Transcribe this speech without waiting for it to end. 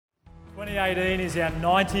2018 is our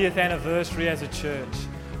 90th anniversary as a church.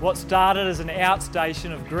 What started as an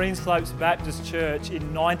outstation of Greenslopes Baptist Church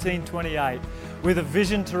in 1928 with a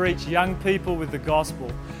vision to reach young people with the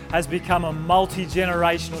gospel has become a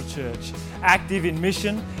multi-generational church, active in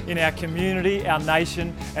mission in our community, our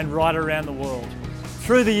nation, and right around the world.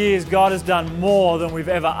 Through the years, God has done more than we've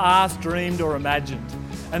ever asked, dreamed, or imagined.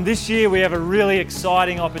 And this year we have a really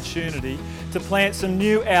exciting opportunity to plant some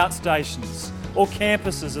new outstations, or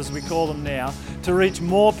campuses as we call them now, to reach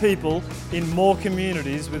more people in more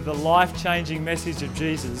communities with the life-changing message of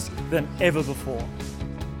Jesus than ever before.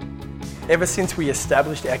 Ever since we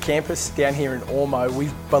established our campus down here in Ormeau,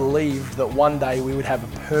 we've believed that one day we would have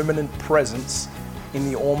a permanent presence in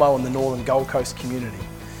the Ormeau and the Northern Gold Coast community.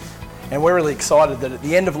 And we're really excited that at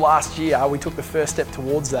the end of last year, we took the first step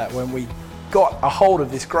towards that when we got a hold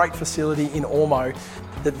of this great facility in Ormeau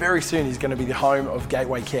that very soon is going to be the home of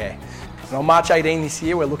Gateway Care. And on March 18 this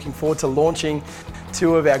year, we're looking forward to launching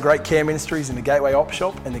two of our great care ministries in the Gateway Op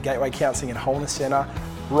Shop and the Gateway Counselling and Wholeness Centre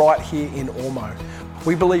right here in Ormeau.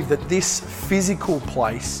 We believe that this physical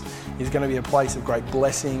place is going to be a place of great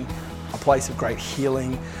blessing, a place of great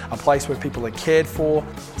healing, a place where people are cared for,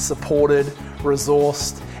 supported,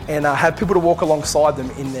 resourced, and have people to walk alongside them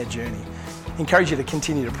in their journey. I encourage you to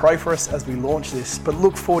continue to pray for us as we launch this, but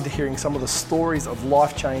look forward to hearing some of the stories of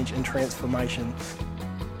life change and transformation.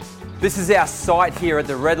 This is our site here at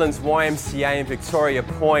the Redlands YMCA in Victoria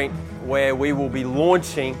Point, where we will be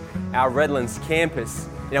launching our Redlands campus.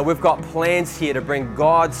 You know, we've got plans here to bring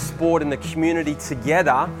God's sport and the community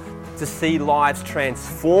together to see lives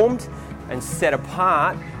transformed and set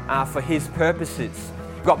apart for His purposes.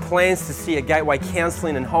 We've got plans to see a Gateway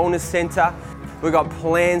Counselling and Wholeness Centre. We've got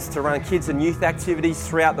plans to run kids and youth activities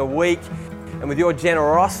throughout the week. And with your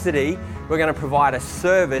generosity, we're going to provide a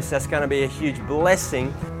service that's going to be a huge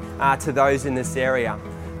blessing to those in this area.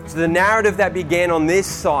 So the narrative that began on this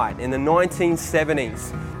site in the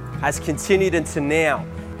 1970s has continued into now,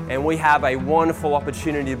 and we have a wonderful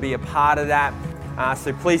opportunity to be a part of that.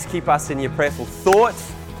 So please keep us in your prayerful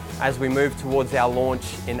thoughts as we move towards our launch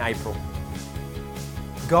in April.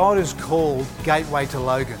 God has called Gateway to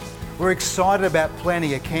Logan. We're excited about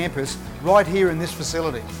planning a campus right here in this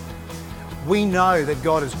facility. We know that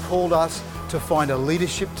God has called us to find a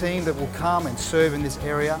leadership team that will come and serve in this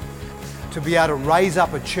area, to be able to raise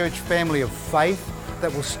up a church family of faith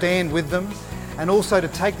that will stand with them, and also to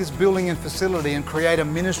take this building and facility and create a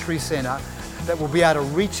ministry centre that will be able to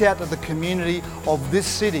reach out to the community of this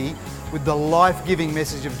city with the life-giving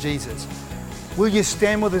message of Jesus. Will you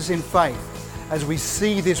stand with us in faith as we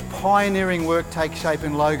see this pioneering work take shape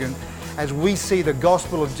in Logan, as we see the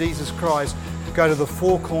gospel of Jesus Christ go to the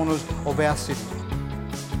four corners of our city?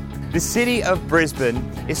 The city of Brisbane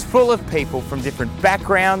is full of people from different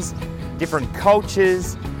backgrounds, different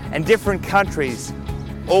cultures, and different countries,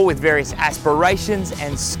 all with various aspirations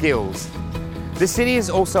and skills. The city is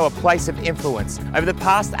also a place of influence. Over the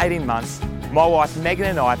past 18 months, my wife Megan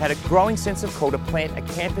and I have had a growing sense of call to plant a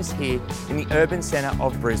campus here in the urban centre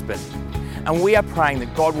of Brisbane. And we are praying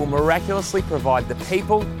that God will miraculously provide the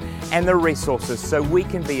people and the resources so we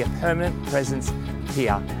can be a permanent presence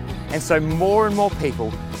here. And so more and more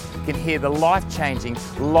people can hear the life-changing,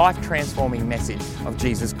 life-transforming message of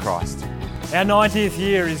Jesus Christ. Our 90th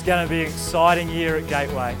year is going to be an exciting year at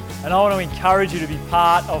Gateway, and I want to encourage you to be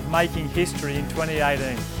part of making history in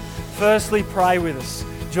 2018. Firstly, pray with us.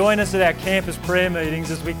 Join us at our campus prayer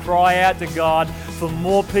meetings as we cry out to God for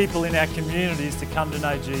more people in our communities to come to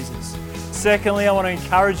know Jesus. Secondly, I want to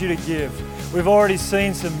encourage you to give. We've already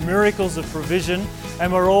seen some miracles of provision,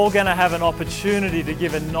 and we're all going to have an opportunity to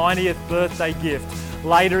give a 90th birthday gift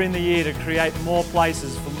later in the year to create more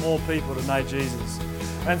places for more people to know Jesus.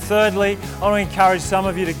 And thirdly, I want to encourage some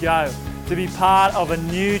of you to go, to be part of a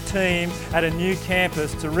new team at a new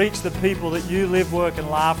campus to reach the people that you live, work and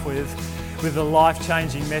laugh with the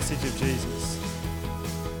life-changing message of Jesus.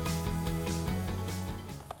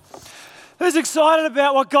 Who's excited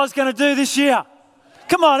about what God's going to do this year?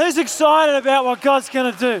 Come on, who's excited about what God's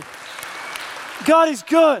going to do? God is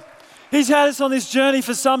good. He's had us on this journey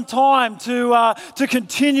for some time to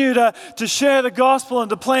continue to share the gospel and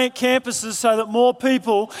to plant campuses so that more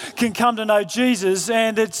people can come to know Jesus.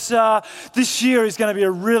 And this year is going to be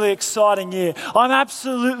a really exciting year. I'm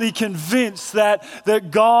absolutely convinced that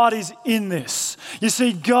God is in this. You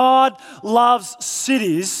see, God loves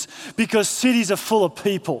cities because cities are full of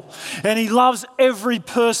people. And He loves every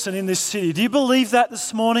person in this city. Do you believe that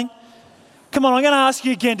this morning? Come on, I'm going to ask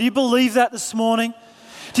you again. Do you believe that this morning?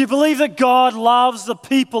 Do you believe that God loves the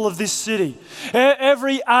people of this city?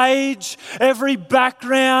 Every age, every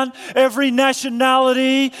background, every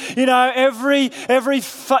nationality, every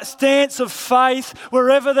stance of faith,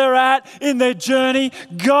 wherever they're at in their journey,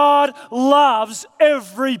 God loves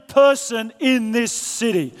every person in this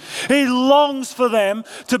city. He longs for them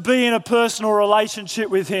to be in a personal relationship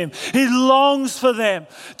with Him. He longs for them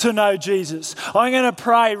to know Jesus. I'm going to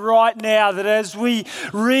pray right now that as we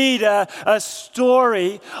read a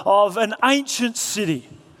story of an ancient city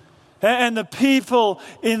and the people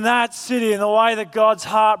in that city and the way that God's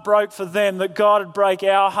heart broke for them, that God would break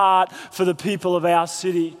our heart for the people of our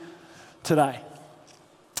city today.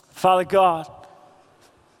 Father God,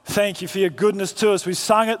 thank you for your goodness to us. We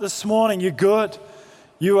sung it this morning. You're good.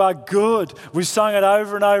 You are good. We sung it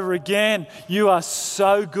over and over again. You are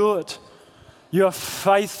so good. You are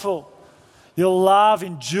faithful. Your love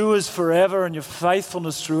endures forever and your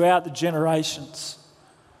faithfulness throughout the generations.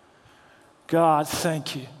 God,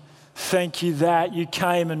 thank you. Thank you that you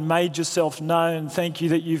came and made yourself known. Thank you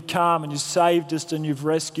that you've come and you saved us and you've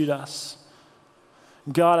rescued us.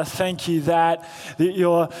 God, I thank you that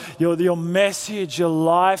your message, your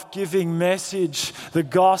life-giving message, the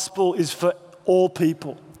gospel is for all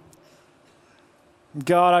people.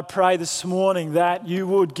 God, I pray this morning that you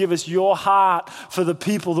would give us your heart for the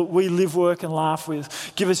people that we live, work and laugh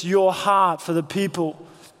with. Give us your heart for the people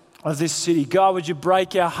of this city. God, would you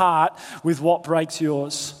break our heart with what breaks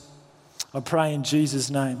yours? I pray in Jesus'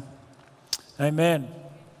 name. Amen.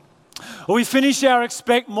 Well, we finish our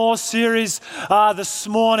Expect More series this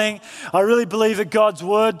morning. I really believe that God's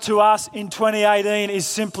word to us in 2018 is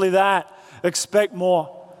simply that: expect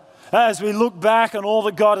more. As we look back on all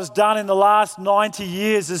that God has done in the last 90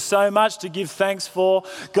 years, there's so much to give thanks for.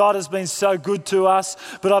 God has been so good to us.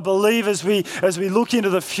 But I believe as we look into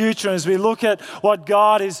the future, as we look at what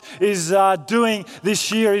God is doing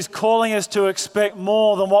this year, He's calling us to expect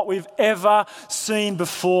more than what we've ever seen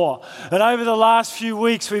before. And over the last few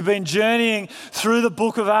weeks, we've been journeying through the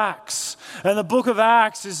book of Acts. And the book of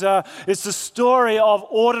Acts it's the story of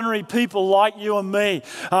ordinary people like you and me,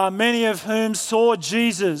 many of whom saw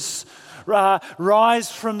Jesus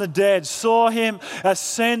rise from the dead, saw Him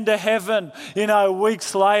ascend to heaven,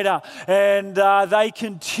 weeks later, and they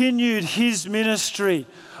continued His ministry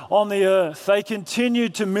on the earth. They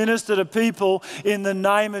continued to minister to people in the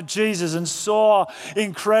name of Jesus and saw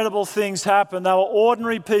incredible things happen. They were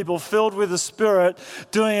ordinary people filled with the Spirit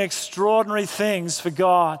doing extraordinary things for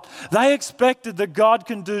God. They expected that God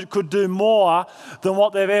could do more than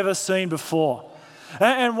what they've ever seen before.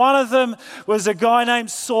 And one of them was a guy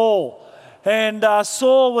named Saul. And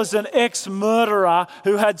Saul was an ex-murderer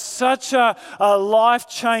who had such a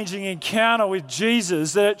life-changing encounter with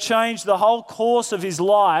Jesus that it changed the whole course of his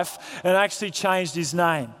life and actually changed his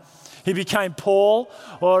name. He became Paul,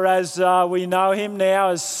 or as we know him now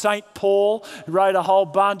as Saint Paul. He wrote a whole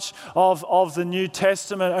bunch of the New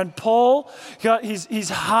Testament. And Paul got his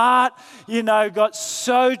heart, got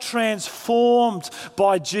so transformed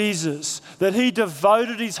by Jesus that he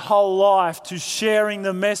devoted his whole life to sharing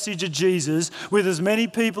the message of Jesus with as many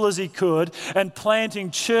people as he could and planting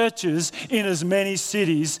churches in as many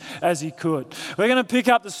cities as he could. We're going to pick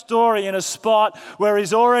up the story in a spot where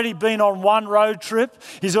he's already been on one road trip.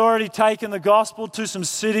 He's already taken the gospel to some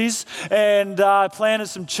cities and planted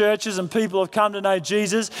some churches, and people have come to know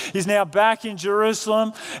Jesus. He's now back in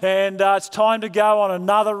Jerusalem, and it's time to go on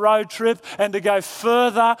another road trip and to go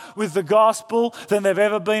further with the gospel than they've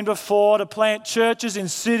ever been before, to plant churches in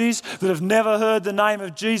cities that have never heard the name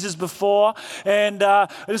of Jesus before. And I'm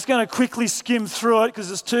just going to quickly skim through it because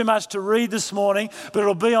there's too much to read this morning, but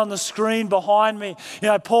it'll be on the screen behind me.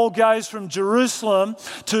 Paul goes from Jerusalem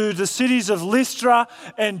to the cities of Lystra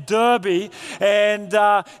and Derbe,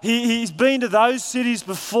 and he's been to those cities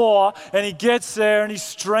before, and he gets there and he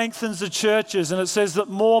strengthens the churches, and it says that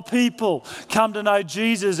more people come to know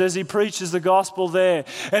Jesus as he preaches the gospel there.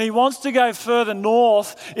 And he wants to go further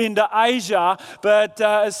north into Asia, but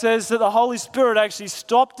it says that the Holy Spirit actually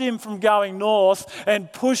stopped him from going north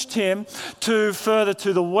and pushed him further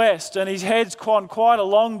to the west, and he heads on quite a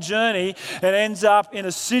long journey and ends up in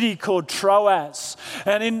a city called Troas.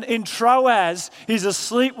 And in Troas, he's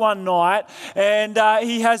asleep one night, and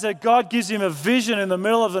God gives him a vision in the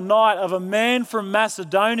middle of the night of a man from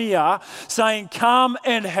Macedonia saying, "Come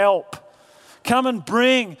and help. Come and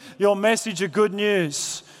bring your message of good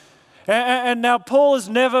news." And now Paul has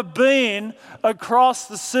never been across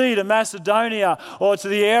the sea to Macedonia or to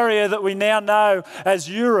the area that we now know as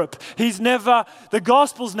Europe. The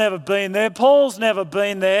gospel's never been there, Paul's never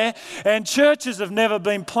been there, and churches have never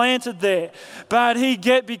been planted there. But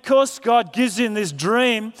because God gives him this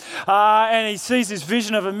dream and he sees this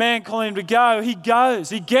vision of a man calling him to go, he goes.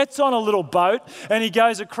 He gets on a little boat and he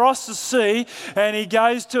goes across the sea and he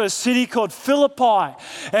goes to a city called Philippi.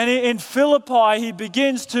 And in Philippi, he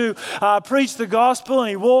begins to preach the gospel, and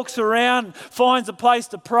he walks around, finds a place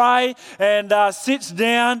to pray, and sits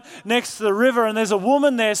down next to the river, and there's a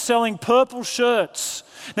woman there selling purple shirts.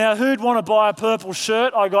 Now, who'd want to buy a purple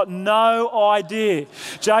shirt? I got no idea.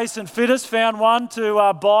 Jason Fittis found one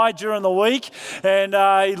to buy during the week, and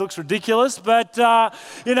he looks ridiculous. But, I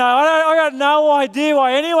got no idea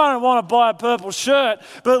why anyone would want to buy a purple shirt.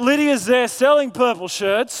 But Lydia's there selling purple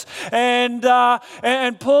shirts, and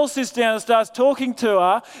Paul sits down and starts talking to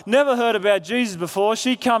her. Never heard about Jesus before.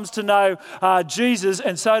 She comes to know Jesus,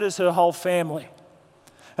 and so does her whole family.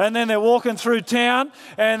 And then they're walking through town,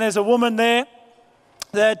 and there's a woman there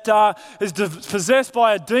that is possessed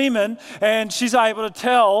by a demon, and she's able to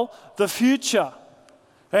tell the future.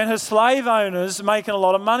 And her slave owners are making a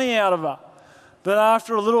lot of money out of her. But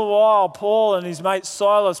after a little while, Paul and his mate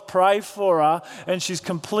Silas pray for her, and she's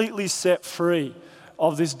completely set free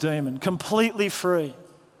of this demon, completely free.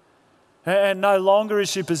 And no longer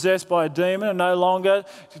is she possessed by a demon, and no longer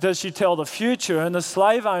does she tell the future. And the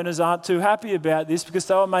slave owners aren't too happy about this because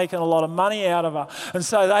they were making a lot of money out of her. And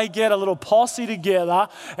so they get a little posse together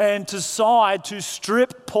and decide to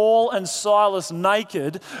strip Paul and Silas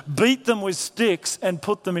naked, beat them with sticks, and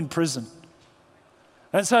put them in prison.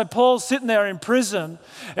 And so Paul's sitting there in prison,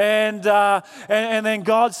 and then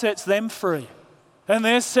God sets them free. And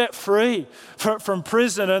they're set free from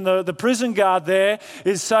prison. And the prison guard there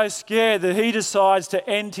is so scared that he decides to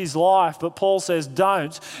end his life. But Paul says,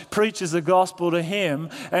 don't. Preaches the gospel to him,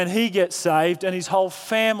 and he gets saved, and his whole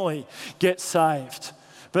family gets saved.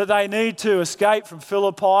 But they need to escape from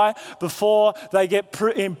Philippi before they get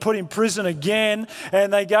put in prison again.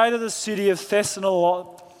 And they go to the city of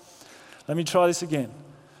Thessalonica. Let me try this again.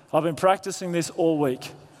 I've been practicing this all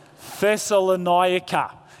week.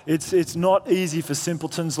 Thessalonica. It's not easy for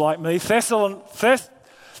simpletons like me. That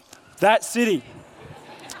city.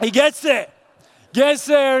 He gets there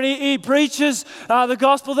and he preaches the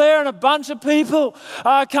gospel there, and a bunch of people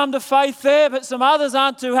come to faith there, but some others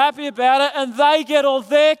aren't too happy about it, and they get all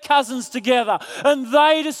their cousins together and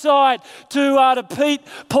they decide to beat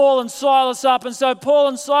Paul and Silas up. And so Paul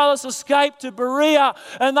and Silas escape to Berea,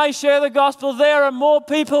 and they share the gospel there, and more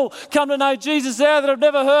people come to know Jesus there that have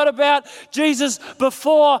never heard about Jesus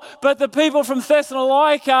before. But the people from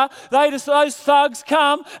Thessalonica, those thugs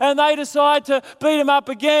come and they decide to beat him up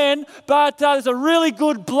again. But there's a really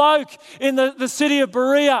good bloke in the city of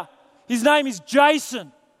Berea. His name is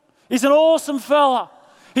Jason. He's an awesome fella.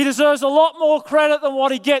 He deserves a lot more credit than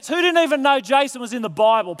what he gets. Who didn't even know Jason was in the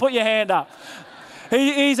Bible? Put your hand up.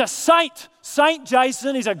 He's a saint. Saint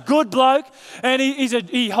Jason. He's a good bloke, and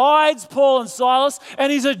he hides Paul and Silas,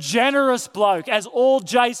 and he's a generous bloke, as all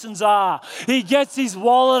Jasons are. He gets his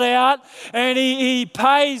wallet out, and he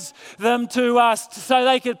pays them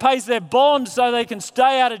pays their bond so they can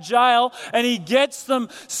stay out of jail, and he gets them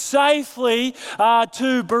safely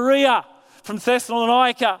to Berea from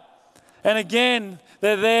Thessalonica. And again,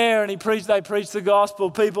 they're there, and they preach the gospel.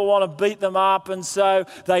 People want to beat them up, and so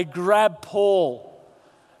they grab Paul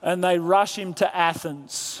and they rush him to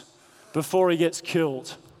Athens before he gets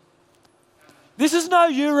killed. This is no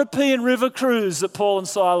European river cruise that Paul and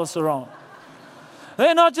Silas are on.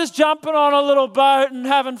 They're not just jumping on a little boat and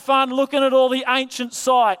having fun looking at all the ancient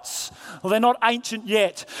sites. Well, they're not ancient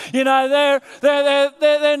yet. They're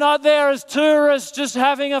not there as tourists just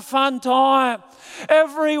having a fun time.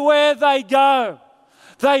 Everywhere they go,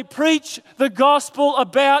 they preach the gospel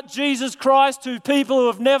about Jesus Christ to people who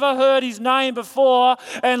have never heard his name before,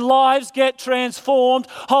 and lives get transformed,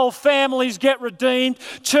 whole families get redeemed,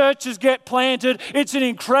 churches get planted. It's an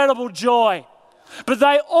incredible joy. But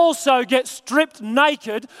they also get stripped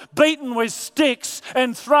naked, beaten with sticks,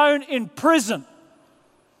 and thrown in prison.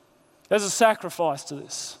 There's a sacrifice to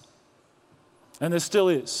this, and there still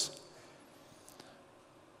is.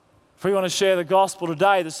 If we want to share the gospel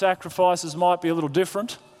today, the sacrifices might be a little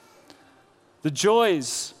different. The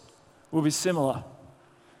joys will be similar.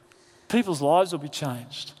 People's lives will be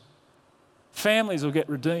changed. Families will get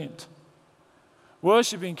redeemed.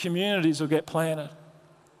 Worshipping communities will get planted.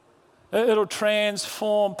 It'll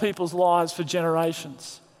transform people's lives for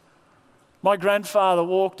generations. My grandfather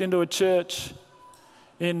walked into a church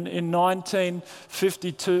in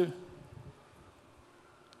 1952.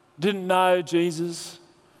 didn't know Jesus.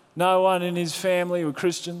 No one in his family were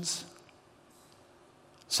Christians.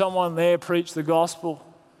 Someone there preached the gospel.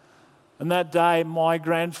 And that day, my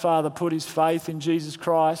grandfather put his faith in Jesus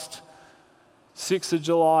Christ, 6th of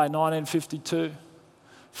July, 1952.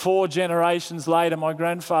 4 generations later, my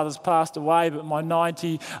grandfather's passed away, but my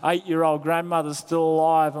 98-year-old grandmother's still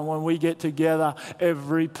alive. And when we get together,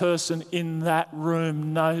 every person in that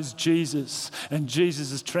room knows Jesus. And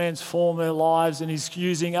Jesus has transformed their lives, and he's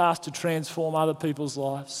using us to transform other people's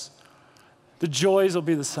lives. The joys will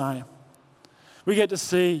be the same. We get to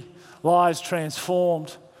see lives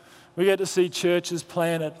transformed. We get to see churches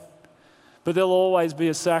planted. But there'll always be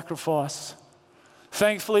a sacrifice.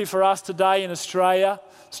 Thankfully for us today in Australia,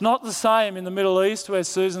 it's not the same in the Middle East where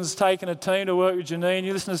Susan's taken a team to work with Janine.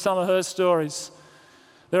 You listen to some of her stories.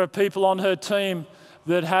 There are people on her team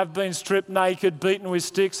that have been stripped naked, beaten with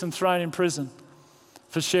sticks and thrown in prison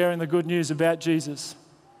for sharing the good news about Jesus.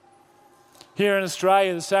 Here in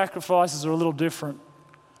Australia, the sacrifices are a little different.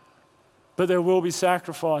 But there will be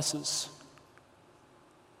sacrifices.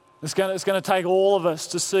 It's going to take all of us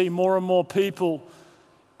to see more and more people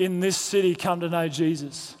in this city come to know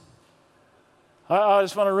Jesus. I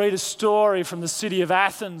just want to read a story from the city of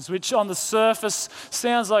Athens, which on the surface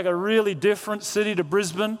sounds like a really different city to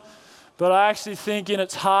Brisbane, but I actually think in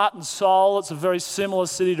its heart and soul it's a very similar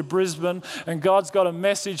city to Brisbane, and God's got a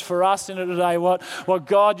message for us in it today. What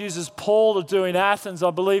God uses Paul to do in Athens,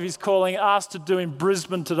 I believe he's calling us to do in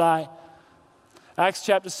Brisbane today. Acts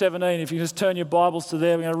chapter 17, if you just turn your Bibles to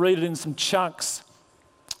there, we're going to read it in some chunks.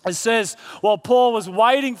 It says, while Paul was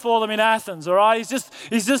waiting for them in Athens, all right,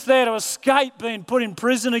 he's just there to escape being put in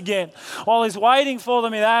prison again. While he's waiting for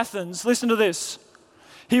them in Athens, listen to this.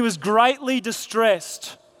 He was greatly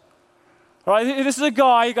distressed. All right, this is a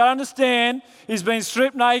guy, you got to understand, he's been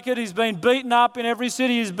stripped naked, he's been beaten up in every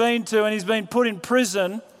city he's been to, and he's been put in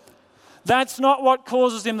prison. That's not what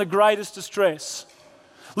causes him the greatest distress.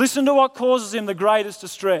 Listen to what causes him the greatest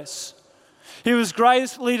distress. He was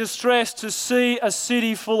greatly distressed to see a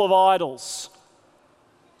city full of idols.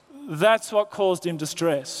 That's what caused him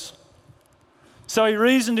distress. So he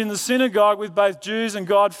reasoned in the synagogue with both Jews and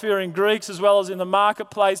God-fearing Greeks, as well as in the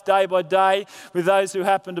marketplace day by day with those who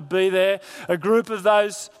happened to be there. A group of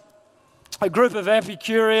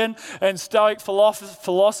Epicurean and Stoic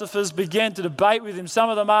philosophers began to debate with him. Some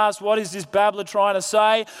of them asked, what is this babbler trying to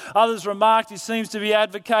say? Others remarked, he seems to be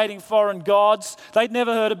advocating foreign gods. They'd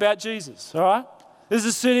never heard about Jesus, all right? This is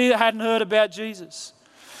a city that hadn't heard about Jesus.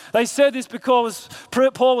 They said this because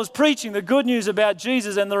Paul was preaching the good news about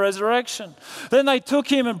Jesus and the resurrection. Then they took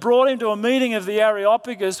him and brought him to a meeting of the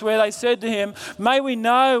Areopagus where they said to him, may we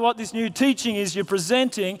know what this new teaching is you're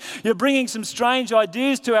presenting? You're bringing some strange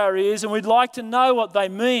ideas to our ears and we'd like to know what they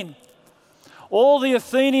mean. All the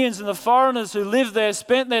Athenians and the foreigners who lived there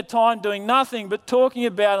spent their time doing nothing but talking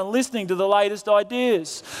about and listening to the latest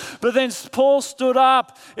ideas. But then Paul stood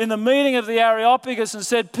up in the meeting of the Areopagus and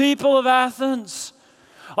said, people of Athens,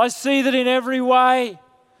 I see that in every way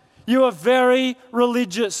you are very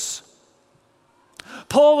religious.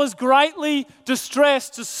 Paul was greatly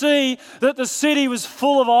distressed to see that the city was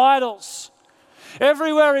full of idols.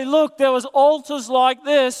 Everywhere he looked, there was altars like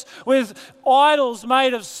this with idols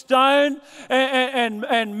made of stone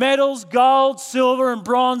and metals, gold, silver and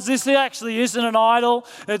bronze. This actually isn't an idol.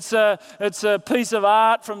 It's a piece of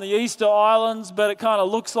art from the Easter Islands, but it kind of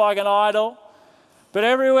looks like an idol. But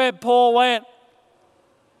everywhere Paul went,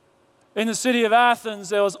 in the city of Athens,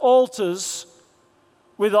 there was altars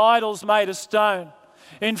with idols made of stone.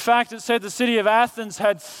 In fact, it said the city of Athens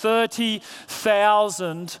had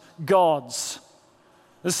 30,000 gods.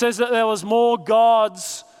 It says that there was more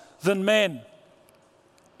gods than men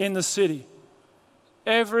in the city.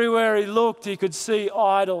 Everywhere he looked, he could see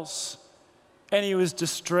idols, and he was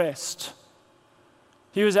distressed.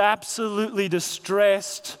 He was absolutely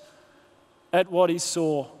distressed at what he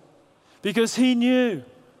saw because he knew.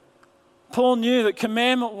 Paul knew that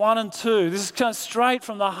commandment 1 and 2, this is kind of straight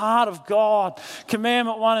from the heart of God.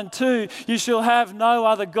 Commandment 1 and 2, you shall have no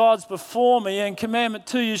other gods before me. And commandment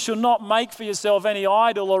 2, you shall not make for yourself any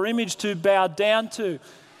idol or image to bow down to.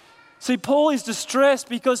 See, Paul is distressed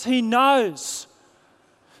because he knows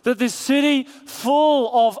that this city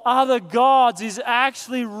full of other gods is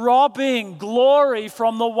actually robbing glory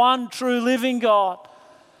from the one true living God.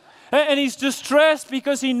 And he's distressed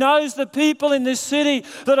because he knows the people in this city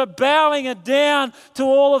that are bowing down to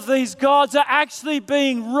all of these gods are actually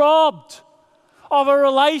being robbed of a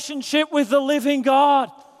relationship with the living God.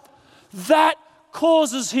 That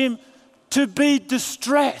causes him to be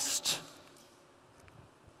distressed.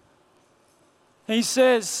 He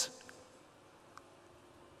says,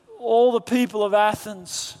 all the people of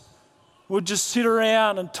Athens would just sit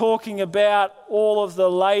around and talking about all of the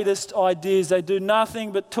latest ideas. They do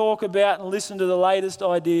nothing but talk about and listen to the latest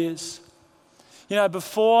ideas. You know,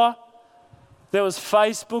 before there was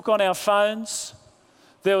Facebook on our phones,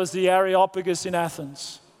 there was the Areopagus in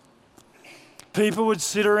Athens. People would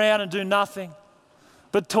sit around and do nothing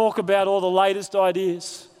but talk about all the latest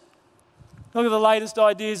ideas. Look at the latest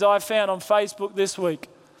ideas I found on Facebook this week.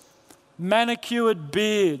 Manicured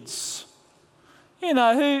beards. You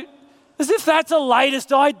know, as if that's the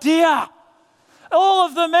latest idea. All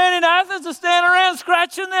of the men in Athens are standing around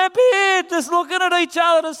scratching their beard, just looking at each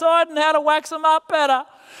other, deciding how to wax them up better.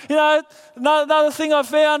 You know, another thing I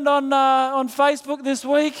found on Facebook this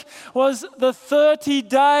week was the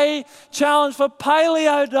 30-day challenge for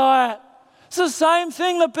paleo diet. It's the same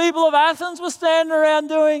thing the people of Athens were standing around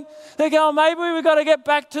doing. They're going, maybe we've got to get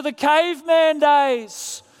back to the caveman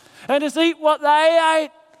days and just eat what they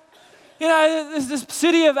ate. You know, this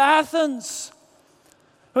city of Athens.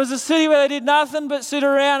 It was a city where they did nothing but sit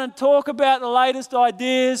around and talk about the latest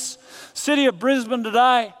ideas. City of Brisbane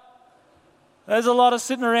today. There's a lot of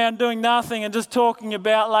sitting around doing nothing and just talking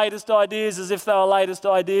about latest ideas as if they were latest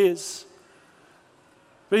ideas.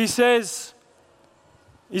 But he says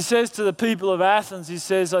to the people of Athens, he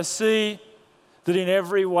says, I see that in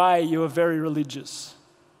every way you are very religious.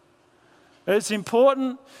 It's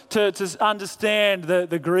important to understand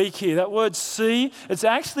the Greek here. That word see, it's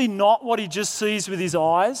actually not what he just sees with his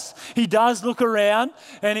eyes. He does look around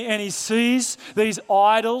and he sees these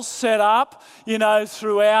idols set up, you know,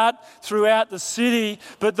 throughout the city.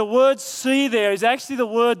 But the word see there is actually the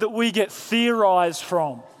word that we get theorized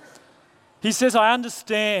from. He says, I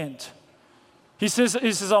understand. He says,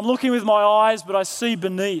 I'm looking with my eyes, but I see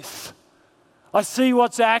beneath. I see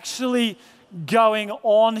what's actually going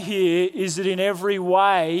on here is that in every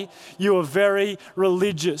way you are very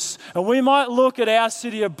religious. And we might look at our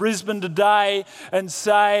city of Brisbane today and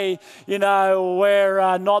say, you know,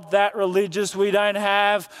 we're not that religious. We don't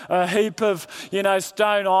have a heap of, you know,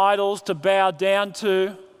 stone idols to bow down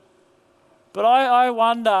to. But I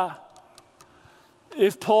wonder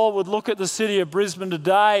if Paul would look at the city of Brisbane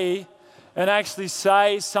today and actually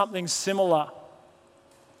say something similar.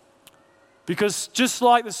 Because just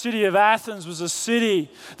like the city of Athens was a city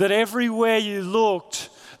that everywhere you looked,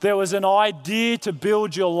 there was an idea to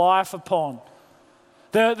build your life upon.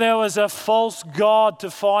 There was a false god to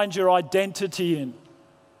find your identity in.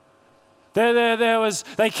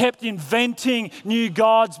 They kept inventing new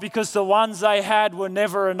gods because the ones they had were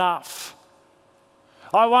never enough.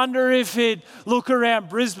 I wonder if he'd look around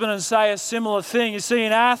Brisbane and say a similar thing. You see,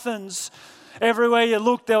 in Athens, everywhere you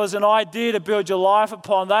looked, there was an idea to build your life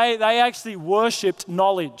upon. They actually worshipped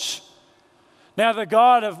knowledge. Now,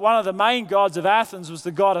 one of the main gods of Athens was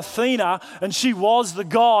the god Athena, and she was the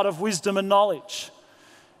god of wisdom and knowledge.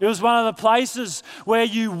 It was one of the places where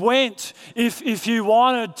you went if you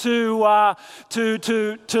wanted to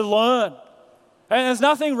learn. And there's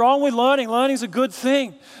nothing wrong with learning. Learning's a good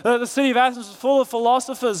thing. The city of Athens was full of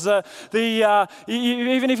philosophers.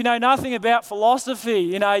 Even if you know nothing about philosophy,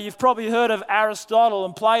 you know, you've probably heard of Aristotle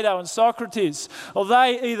and Plato and Socrates. Well,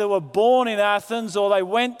 they either were born in Athens or they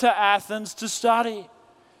went to Athens to study.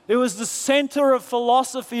 It was the center of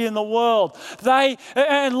philosophy in the world.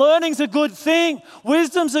 And learning's a good thing.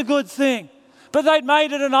 Wisdom's a good thing. But they'd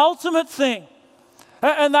made it an ultimate thing.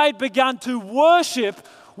 And they'd begun to worship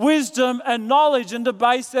wisdom and knowledge and to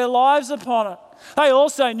base their lives upon it. They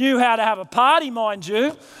also knew how to have a party, mind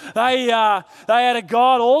you. They had a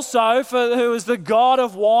god also who was the god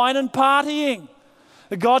of wine and partying,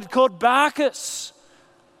 a god called Bacchus.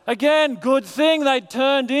 Again, good thing they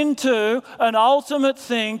turned into an ultimate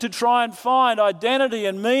thing to try and find identity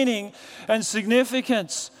and meaning and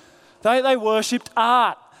significance. They worshipped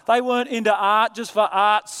art. They weren't into art just for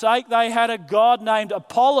art's sake. They had a god named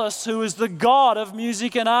Apollos who was the god of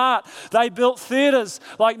music and art. They built theatres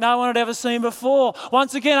like no one had ever seen before.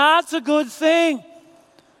 Once again, art's a good thing.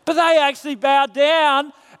 But they actually bowed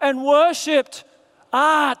down and worshipped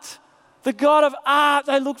art. The god of art.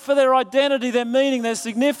 They looked for their identity, their meaning, their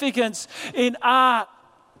significance in art.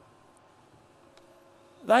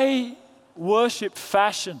 They worshipped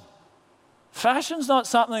fashion. Fashion's not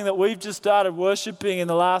something that we've just started worshipping in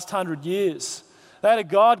the last 100 years. They had a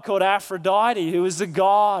god called Aphrodite who was the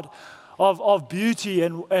god of beauty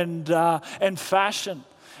and fashion.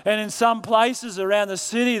 And in some places around the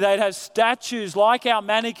city, they'd have statues like our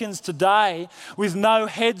mannequins today with no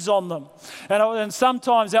heads on them. And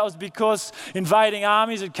sometimes that was because invading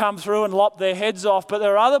armies had come through and lopped their heads off. But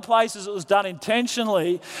there are other places it was done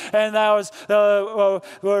intentionally. And there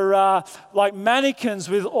were like mannequins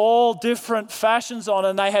with all different fashions on,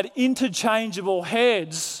 and they had interchangeable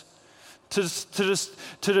heads so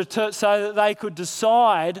that they could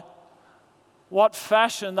decide what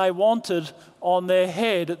fashion they wanted on their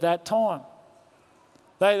head at that time.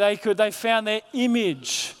 They found their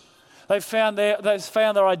image. They found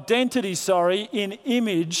their identity, in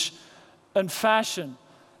image and fashion.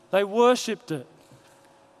 They worshipped it.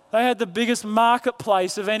 They had the biggest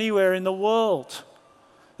marketplace of anywhere in the world.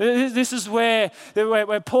 This is where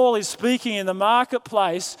Paul is speaking in the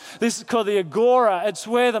marketplace. This is called the Agora. It's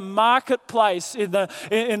where the marketplace in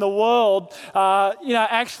the world,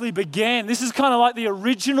 actually began. This is kind of like the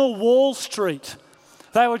original Wall Street.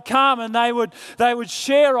 They would come and they would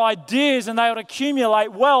share ideas and they would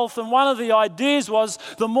accumulate wealth. And one of the ideas was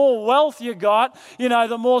the more wealth you got,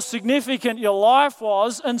 the more significant your life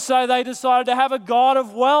was. And so they decided to have a god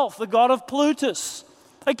of wealth, the god of Plutus.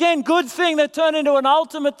 Again, good thing that turned into an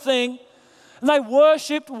ultimate thing. And they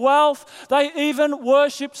worshipped wealth. They even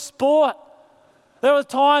worshipped sport. There were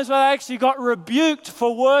times where they actually got rebuked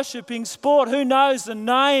for worshipping sport. Who knows the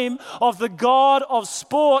name of the god of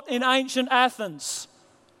sport in ancient Athens?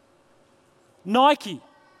 Nike.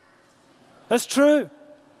 That's true.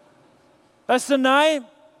 That's the name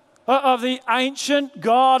of the ancient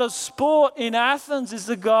god of sport in Athens, is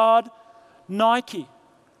the god Nike.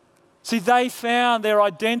 See, they found their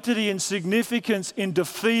identity and significance in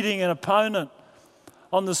defeating an opponent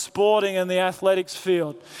on the sporting and the athletics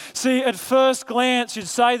field. See, at first glance, you'd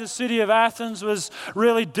say the city of Athens was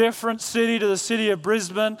really different city to the city of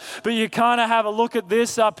Brisbane, but you kind of have a look at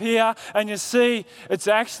this up here and you see it's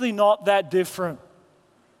actually not that different.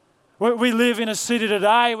 We live in a city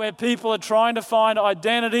today where people are trying to find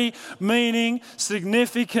identity, meaning,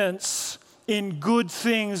 significance in good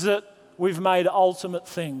things that we've made ultimate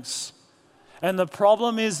things. And the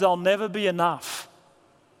problem is they'll never be enough.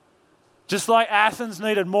 Just like Athens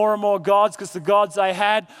needed more and more gods because the gods they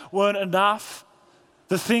had weren't enough,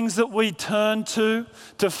 the things that we turn to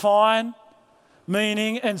find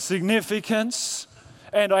meaning and significance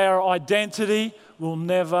and our identity will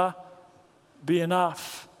never be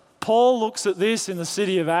enough. Paul looks at this in the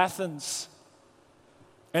city of Athens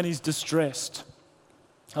and he's distressed.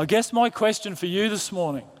 I guess my question for you this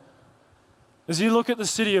morning, as you look at the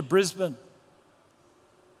city of Brisbane,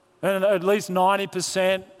 and at least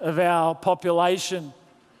 90% of our population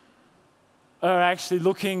are actually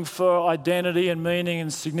looking for identity and meaning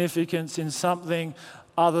and significance in something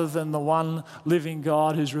other than the one living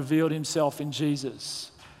God who's revealed himself in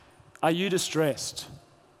Jesus. Are you distressed?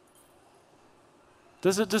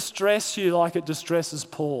 Does it distress you like it distresses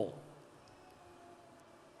Paul?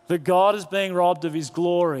 That God is being robbed of his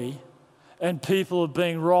glory and people are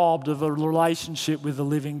being robbed of a relationship with the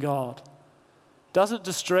living God. Does it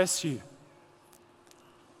distress you?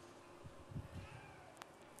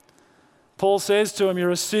 Paul says to him, you're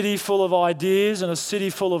a city full of ideas and a city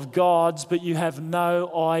full of gods, but you have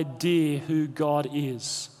no idea who God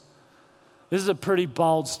is. This is a pretty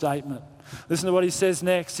bold statement. Listen to what he says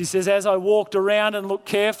next. He says, as I walked around and looked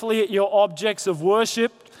carefully at your objects of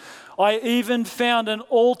worship, I even found an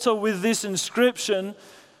altar with this inscription,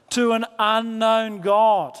 to an unknown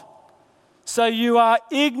God. So you are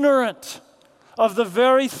ignorant of the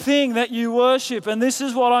very thing that you worship. And this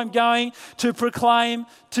is what I'm going to proclaim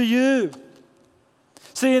to you.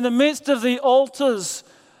 See, in the midst of the altars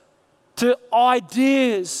to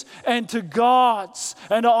ideas and to gods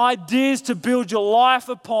and ideas to build your life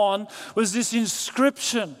upon was this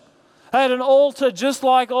inscription. It had an altar just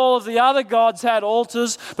like all of the other gods had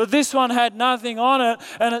altars, but this one had nothing on it,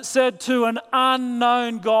 and it said, to an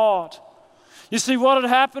unknown God. You see, what had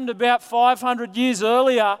happened about 500 years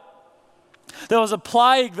earlier, there was a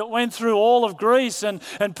plague that went through all of Greece and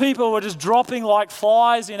people were just dropping like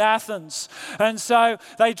flies in Athens. And so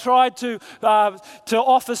they tried to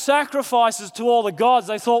offer sacrifices to all the gods.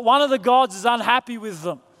 They thought one of the gods is unhappy with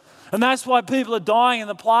them. And that's why people are dying in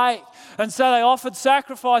the plague. And so they offered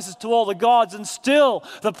sacrifices to all the gods, and still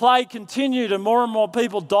the plague continued and more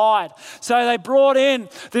people died. So they brought in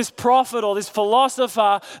this prophet or this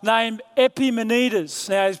philosopher named Epimenides.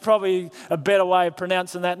 Now, there's probably a better way of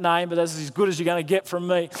pronouncing that name, but that's as good as you're going to get from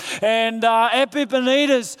me. And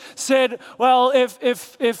Epimenides said, well,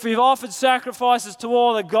 if we've offered sacrifices to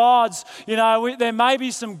all the gods, there may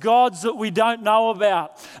be some gods that we don't know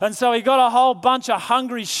about. And so he got a whole bunch of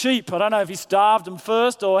hungry sheep. I don't know if he starved them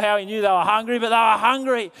first or how he knew they were hungry, but they were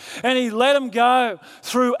hungry. And he let them go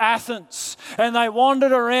through Athens. And they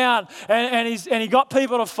wandered around and he got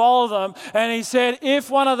people to follow them. And he said,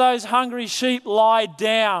 if one of those hungry sheep lied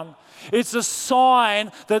down, It's a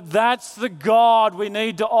sign that that's the God we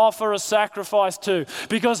need to offer a sacrifice to.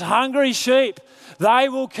 Because hungry sheep, they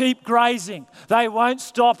will keep grazing. They won't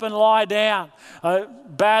stop and lie down.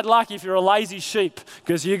 Bad luck if you're a lazy sheep,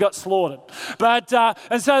 because you got slaughtered.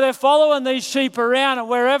 And so they're following these sheep around, and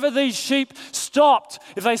wherever these sheep stopped,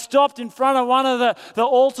 if they stopped in front of one of the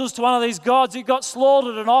altars to one of these gods, it got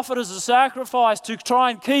slaughtered and offered as a sacrifice to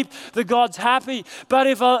try and keep the gods happy. But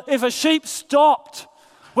if a sheep stopped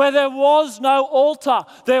where there was no altar,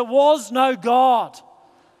 there was no God,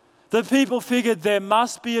 the people figured there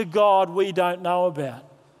must be a God we don't know about.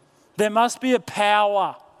 There must be a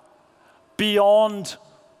power beyond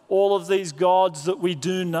all of these gods that we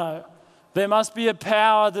do know. There must be a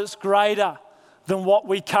power that's greater than what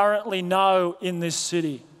we currently know in this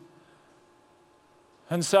city.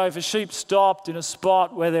 And so if a sheep stopped in a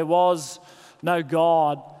spot where there was no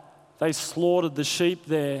God, they slaughtered the sheep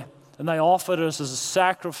there and they offered us as a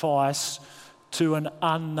sacrifice to an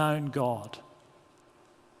unknown God.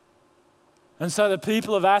 And so the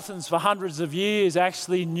people of Athens for hundreds of years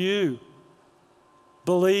actually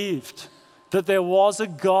believed that there was a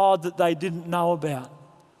God that they didn't know about.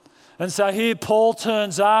 And so here Paul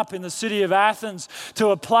turns up in the city of Athens to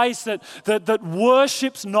a place that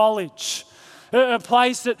worships knowledge, a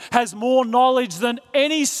place that has more knowledge than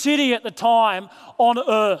any city at the time on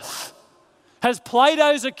earth, has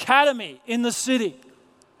Plato's Academy in the city.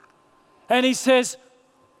 And he says,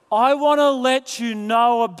 I want to let you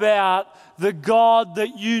know about the God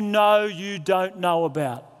that you know you don't know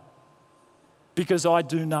about, because I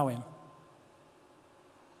do know him.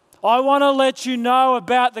 I want to let you know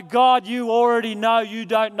about the God you already know you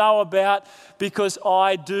don't know about, because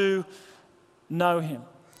I do know him.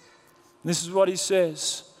 This is what he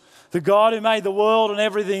says. The God who made the world and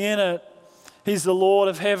everything in it, he's the Lord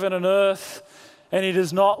of heaven and earth, and he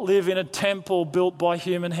does not live in a temple built by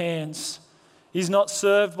human hands. He's not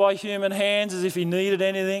served by human hands as if he needed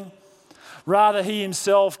anything. Rather, he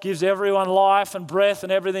himself gives everyone life and breath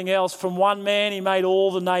and everything else. From one man he made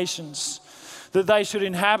all the nations, that they should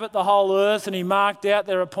inhabit the whole earth, and he marked out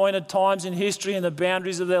their appointed times in history and the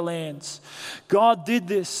boundaries of their lands. God did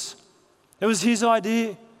this. It was his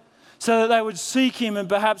idea, so that they would seek him and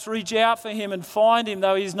perhaps reach out for him and find him,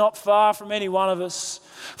 though he's not far from any one of us.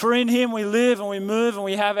 For in him we live and we move and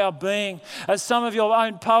we have our being. As some of your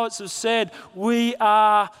own poets have said, we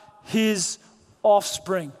are his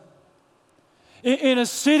offspring. In a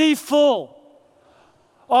city full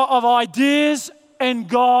of ideas and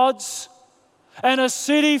gods, and a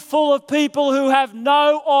city full of people who have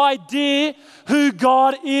no idea who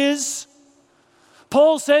God is,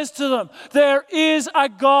 Paul says to them, there is a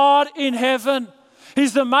God in heaven.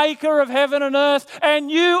 He's the maker of heaven and earth, and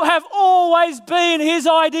you have always been his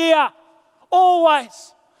idea.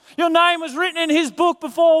 Always. Your name was written in his book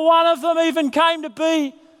before one of them even came to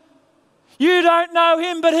be. You don't know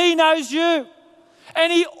him, but he knows you.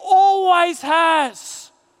 And he always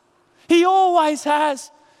has. He always has.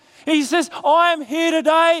 He says, I am here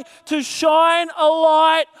today to shine a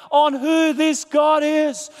light on who this God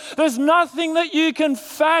is. There's nothing that you can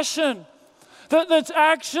fashion that's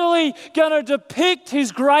actually going to depict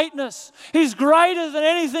his greatness. He's greater than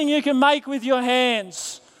anything you can make with your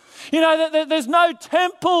hands. You know, there's no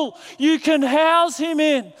temple you can house him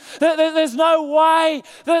in. There's no way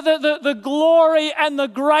that the glory and the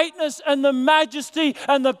greatness and the majesty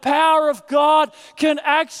and the power of God can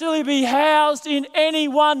actually be housed in any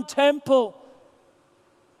one temple.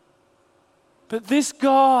 But this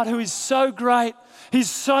God who is so great,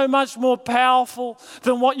 he's so much more powerful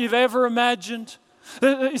than what you've ever imagined.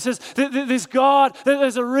 He says, this God,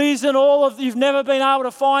 there's a reason you've never been able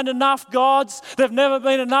to find enough gods. They've never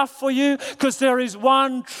been enough for you, because there is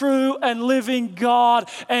one true and living God,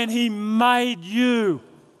 and he made you.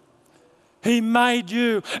 He made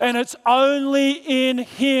you, and it's only in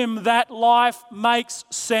him that life makes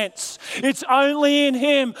sense. It's only in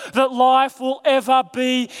him that life will ever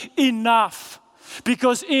be enough.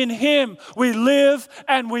 Because in him we live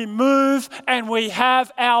and we move and we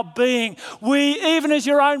have our being. We, even as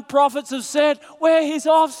your own prophets have said, we're his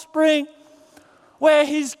offspring. We're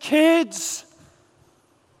his kids.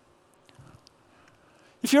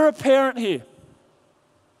 If you're a parent here,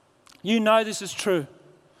 you know this is true.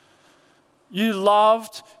 You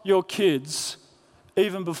loved your kids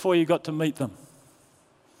even before you got to meet them.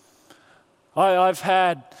 I've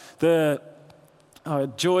had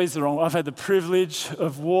joy's the wrong. I've had the privilege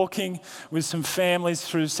of walking with some families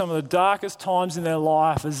through some of the darkest times in their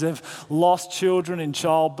life as they've lost children in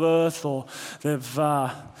childbirth, or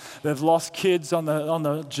they've lost kids on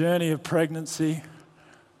the journey of pregnancy.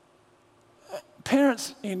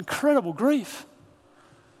 Parents, incredible grief.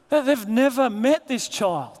 They've never met this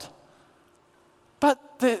child.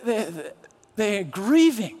 But they're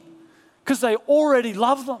grieving because they already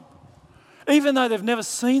love them, even though they've never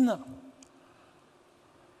seen them.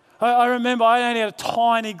 I remember I only had a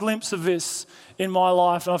tiny glimpse of this in my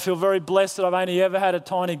life, and I feel very blessed that I've only ever had a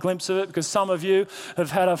tiny glimpse of it, because some of you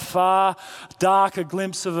have had a far darker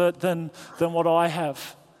glimpse of it than what I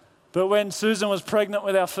have. But when Susan was pregnant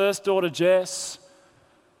with our first daughter, Jess,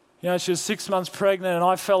 she was 6 months pregnant, and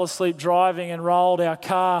I fell asleep driving and rolled our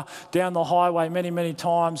car down the highway many, many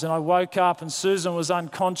times. And I woke up and Susan was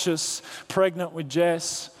unconscious, pregnant with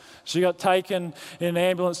Jess. She got taken in an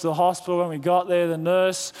ambulance to the hospital. When we got there, the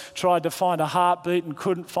nurse tried to find a heartbeat and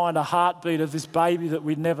couldn't find a heartbeat of this baby that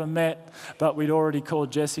we'd never met, but we'd already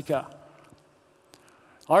called Jessica.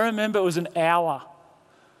 I remember it was an hour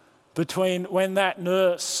between when that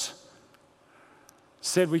nurse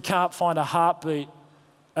said we can't find a heartbeat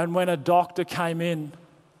and when a doctor came in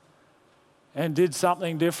and did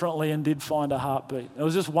something differently and did find a heartbeat. It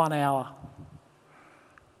was just 1 hour.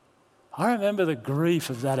 I remember the grief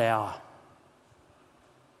of that hour.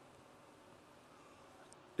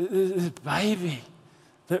 This baby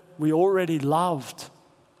that we already loved,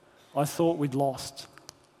 I thought we'd lost.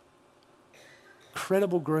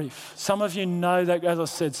 Incredible grief. Some of you know that, as I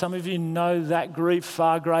said, some of you know that grief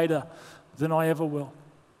far greater than I ever will.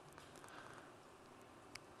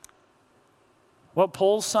 What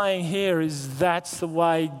Paul's saying here is that's the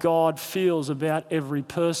way God feels about every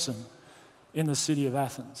person in the city of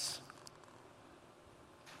Athens.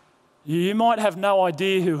 You might have no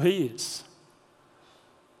idea who he is,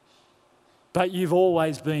 but you've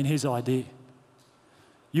always been his idea.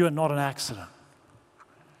 You are not an accident.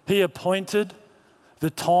 He appointed the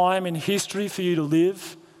time in history for you to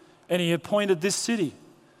live, and he appointed this city,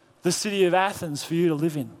 the city of Athens, for you to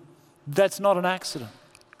live in. That's not an accident.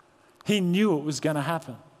 He knew it was going to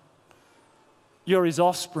happen. You're his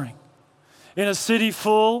offspring. In a city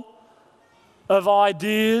full of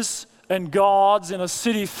ideas and gods, in a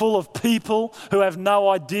city full of people who have no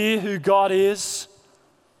idea who God is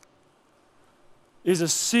a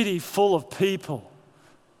city full of people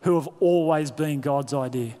who have always been God's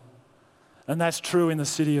idea. And that's true in the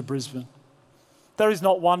city of Brisbane. There is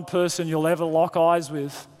not one person you'll ever lock eyes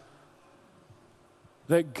with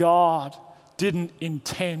that God didn't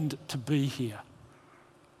intend to be here.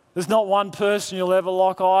 There's not one person you'll ever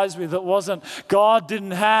lock eyes with that wasn't. God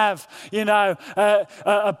didn't have,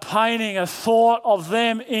 a painting, a thought of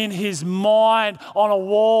them in his mind on a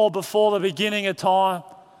wall before the beginning of time.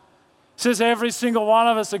 It says every single one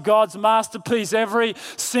of us are God's masterpiece. Every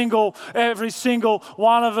single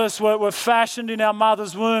one of us were fashioned in our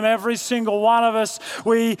mother's womb. Every single one of us,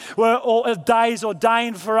 all days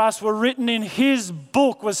ordained for us were written in his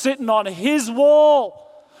book, were sitting on his wall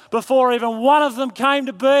before even one of them came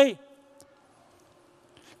to be.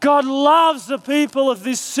 God loves the people of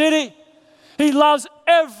this city. He loves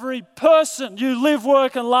every person you live,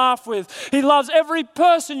 work and laugh with. He loves every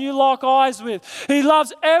person you lock eyes with. He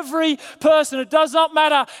loves every person. It does not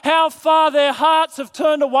matter how far their hearts have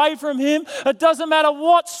turned away from him. It doesn't matter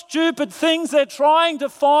what stupid things they're trying to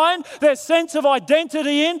find their sense of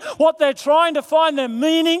identity in, what they're trying to find their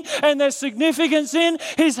meaning and their significance in.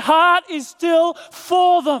 His heart is still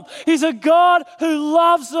for them. He's a God who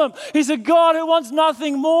loves them. He's a God who wants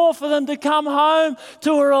nothing more for them to come home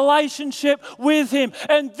to a relationship with him.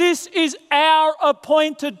 And this is our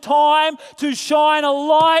appointed time to shine a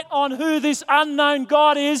light on who this unknown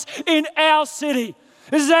God is in our city.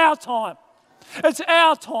 This is our time. It's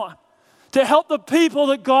our time to help the people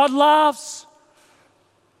that God loves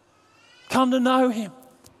come to know him.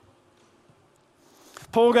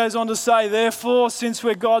 Paul goes on to say, therefore, since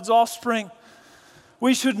we're God's offspring,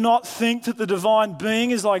 we should not think that the divine being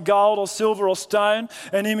is like gold or silver or stone,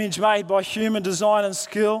 an image made by human design and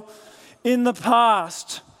skill. In the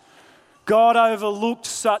past, God overlooked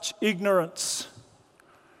such ignorance.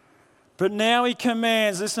 But now he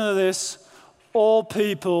commands, listen to this, all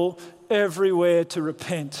people everywhere to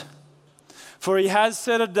repent. For he has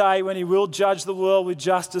set a day when he will judge the world with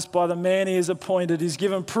justice by the man he has appointed. He's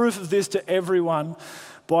given proof of this to everyone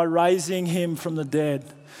by raising him from the dead.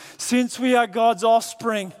 Since we are God's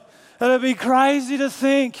offspring, it'd be crazy to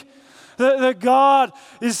think that God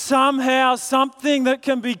is somehow something that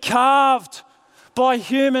can be carved by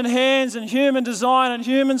human hands and human design and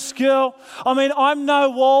human skill. I mean, I'm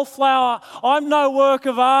no wallflower. I'm no work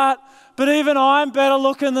of art. But even I'm better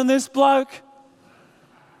looking than this bloke.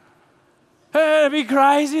 It'd be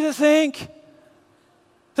crazy to think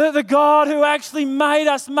that the God who actually made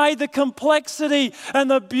us, made the complexity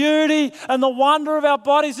and the beauty and the wonder of our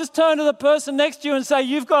bodies. Just turn to the person next to you and say,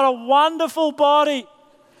 you've got a wonderful body.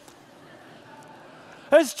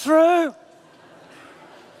 It's true.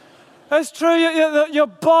 It's true. Your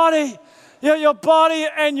body, your body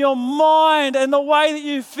and your mind and the way that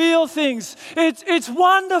you feel things, it's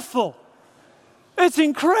wonderful. It's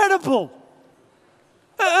incredible.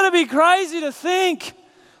 It'd be crazy to think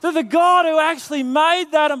that the God who actually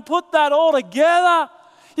made that and put that all together,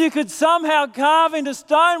 you could somehow carve into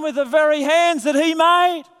stone with the very hands that He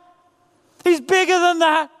made. He's bigger than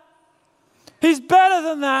that. He's better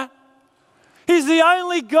than that. He's the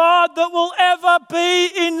only God that will ever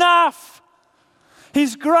be enough.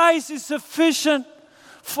 His grace is sufficient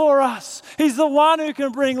for us. He's the one who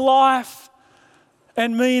can bring life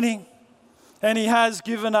and meaning. And He has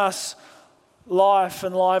given us life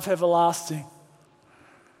and life everlasting.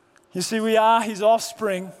 You see, we are His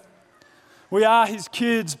offspring. We are His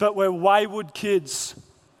kids, but we're wayward kids.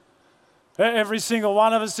 Every single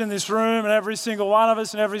one of us in this room and every single one of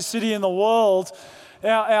us in every city in the world,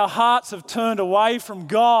 our hearts have turned away from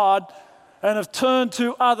God and have turned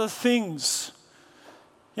to other things.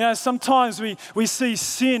 You know, sometimes we see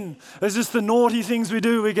sin as just the naughty things we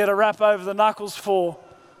do we get a rap over the knuckles for.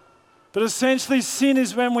 But essentially sin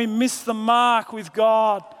is when we miss the mark with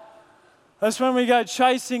God. That's when we go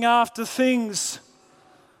chasing after things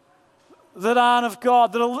that aren't of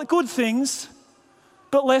God, that are good things,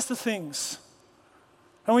 but lesser things.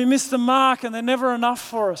 And we miss the mark and they're never enough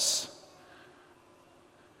for us.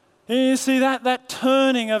 And you see that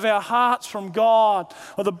turning of our hearts from God,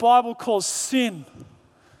 what the Bible calls sin.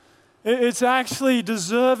 It's actually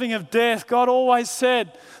deserving of death. God always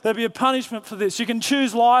said there'd be a punishment for this. You can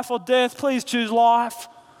choose life or death. Please choose life.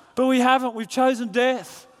 But we haven't. We've chosen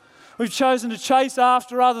death. We've chosen to chase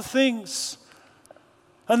after other things.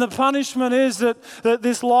 And the punishment is that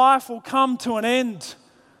this life will come to an end.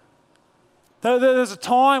 There's a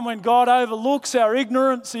time when God overlooks our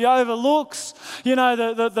ignorance. He overlooks,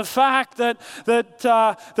 the fact that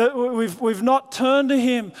we've not turned to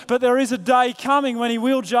Him. But there is a day coming when He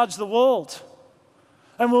will judge the world.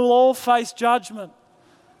 And we'll all face judgment.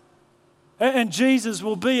 And Jesus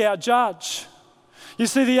will be our judge. You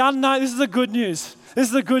see, the unknown, this is the good news. This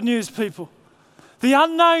is the good news, people. The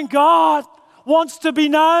unknown God wants to be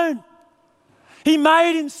known. He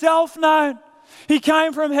made Himself known. He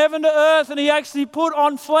came from heaven to earth and He actually put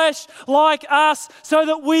on flesh like us so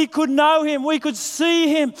that we could know Him, we could see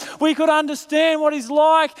Him, we could understand what He's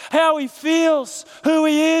like, how He feels, who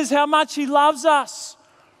He is, how much He loves us.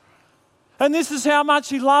 And this is how much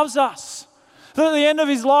He loves us. That at the end of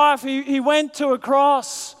His life, He went to a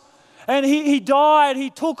cross and He died. He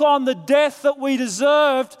took on the death that we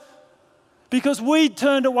deserved because we'd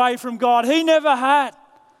turned away from God. He never had.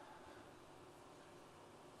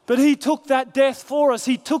 But He took that death for us.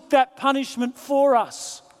 He took that punishment for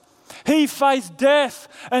us. He faced death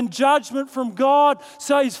and judgment from God,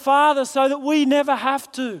 so His Father, so that we never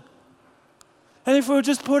have to. And if we would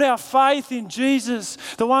just put our faith in Jesus,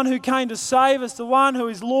 the one who came to save us, the one who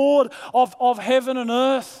is Lord of heaven and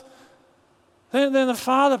earth, then the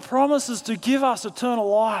Father promises to give us eternal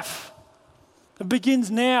life. It begins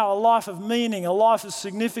now, a life of meaning, a life of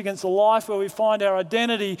significance, a life where we find our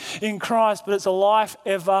identity in Christ, but it's a life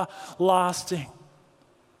everlasting.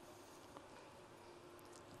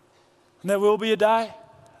 And there will be a day.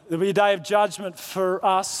 There'll be a day of judgment for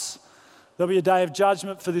us. There'll be a day of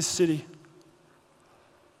judgment for this city.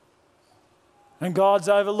 And God's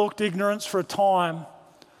overlooked ignorance for a time,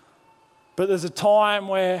 but there's a time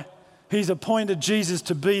where He's appointed Jesus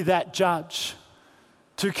to be that judge,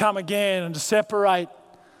 to come again and to separate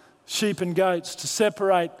sheep and goats, to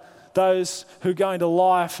separate those who are going to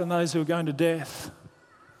life and those who are going to death.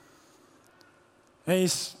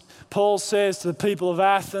 And Paul says to the people of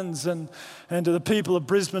Athens and to the people of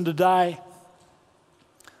Brisbane today,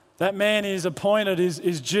 that man He is appointed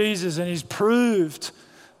is Jesus, and He's proved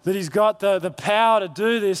that He's got the power to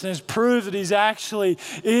do this, and He's proved that He's actually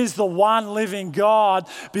is the one living God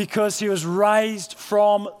because He was raised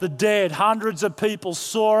from the dead. Hundreds of people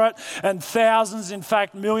saw it, and thousands, in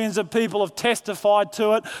fact millions of people have testified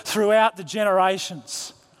to it throughout the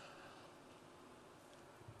generations.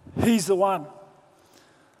 He's the one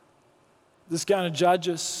that's going to judge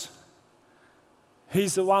us.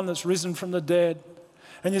 He's the one that's risen from the dead.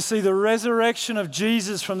 And you see, the resurrection of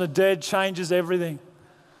Jesus from the dead changes everything.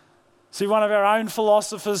 See, one of our own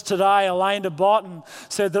philosophers today, Alain de Botton,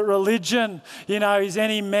 said that religion, is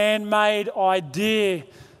any man-made idea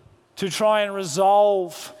to try and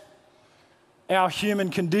resolve our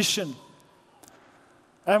human condition.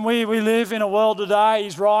 And we live in a world today,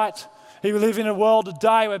 he's right. We live in a world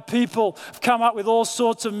today where people have come up with all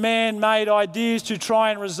sorts of man-made ideas to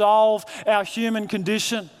try and resolve our human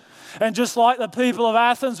condition. And just like the people of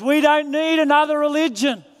Athens, we don't need another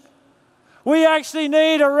religion. We actually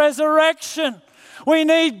need a resurrection. We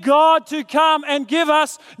need God to come and give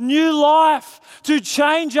us new life, to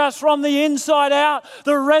change us from the inside out.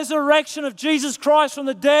 The resurrection of Jesus Christ from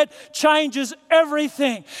the dead changes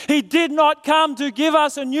everything. He did not come to give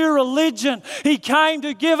us a new religion. He came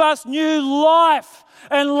to give us new life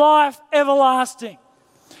and life everlasting.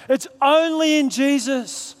 It's only in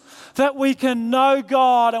Jesus that we can know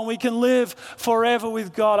God and we can live forever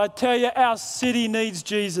with God. I tell you, our city needs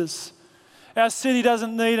Jesus. Our city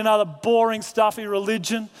doesn't need another boring, stuffy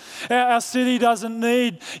religion. Our city doesn't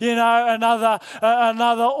need, another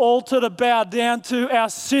altar to bow down to. Our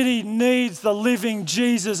city needs the living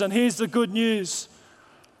Jesus. And here's the good news.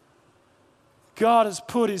 God has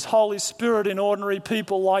put His Holy Spirit in ordinary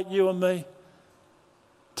people like you and me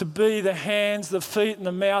to be the hands, the feet, and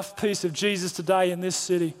the mouthpiece of Jesus today in this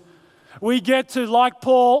city. We get to, like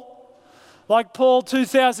Paul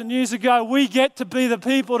 2,000 years ago, we get to be the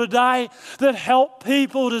people today that help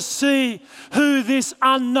people to see who this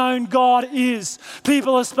unknown God is.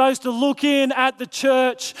 People are supposed to look in at the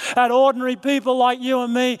church, at ordinary people like you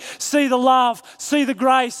and me, see the love, see the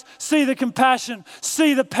grace, see the compassion,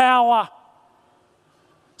 see the power,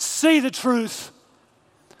 see the truth,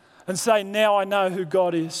 and say, now I know who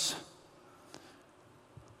God is.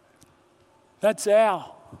 That's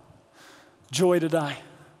our joy today.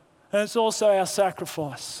 And it's also our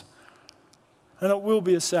sacrifice. And it will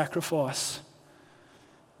be a sacrifice.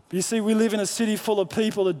 But you see, we live in a city full of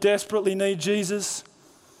people that desperately need Jesus.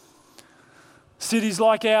 Cities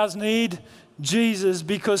like ours need Jesus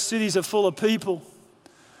because cities are full of people.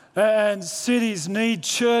 And cities need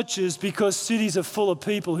churches because cities are full of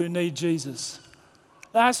people who need Jesus.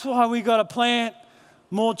 That's why we got to plant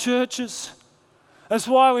more churches. That's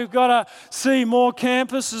why we've got to see more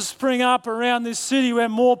campuses spring up around this city where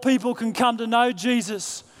more people can come to know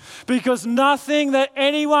Jesus. Because nothing that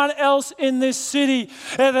anyone else in this city,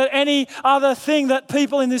 that any other thing that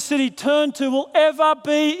people in this city turn to will ever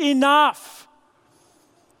be enough.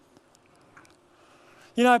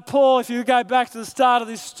 Paul, if you go back to the start of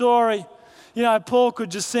this story, Paul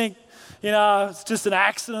could just think, it's just an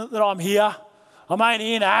accident that I'm here. I'm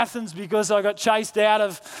only in Athens because I got chased out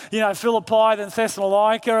of, Philippi, then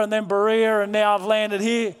Thessalonica, and then Berea, and now I've landed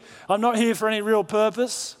here. I'm not here for any real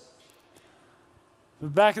purpose.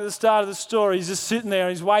 But back at the start of the story, he's just sitting there and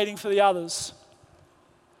he's waiting for the others.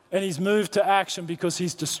 And he's moved to action because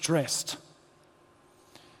he's distressed.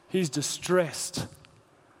 He's distressed.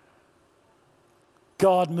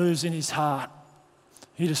 God moves in his heart.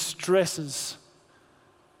 He distresses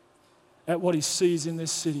at what he sees in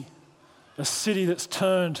this city. A city that's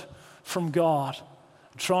turned from God,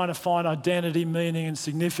 trying to find identity, meaning, and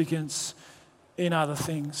significance in other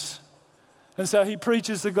things. And so he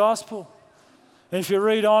preaches the gospel. And if you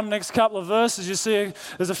read on the next couple of verses, you see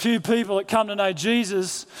there's a few people that come to know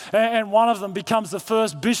Jesus, and one of them becomes the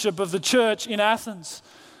first bishop of the church in Athens.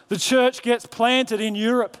 The church gets planted in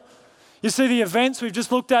Europe. You see, the events we've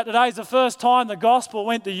just looked at today is the first time the gospel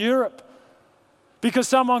went to Europe because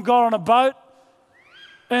someone got on a boat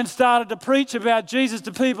and started to preach about Jesus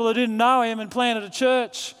to people who didn't know him and planted a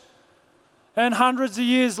church. And hundreds of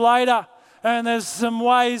years later, and there's some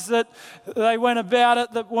ways that they went about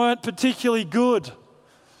it that weren't particularly good.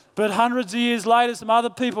 But hundreds of years later, some other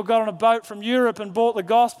people got on a boat from Europe and brought the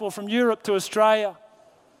gospel from Europe to Australia.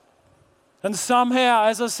 And somehow,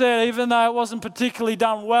 as I said, even though it wasn't particularly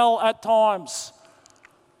done well at times,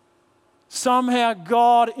 somehow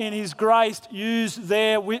God in his grace used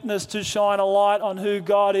their witness to shine a light on who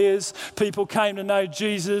God is. People came to know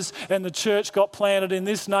Jesus and the church got planted in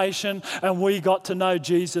this nation and we got to know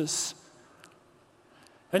Jesus.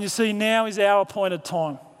 And you see, now is our appointed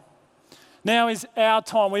time. Now is our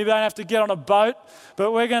time. We don't have to get on a boat,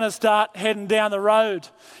 but we're going to start heading down the road.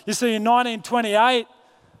 You see, in 1928,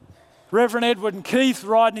 Reverend Edward Keith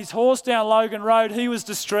riding his horse down Logan Road, he was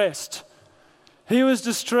distressed. He was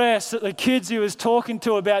distressed that the kids he was talking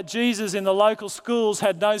to about Jesus in the local schools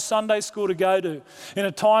had no Sunday school to go to in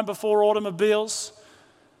a time before automobiles.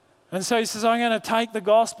 And so he says, I'm going to take the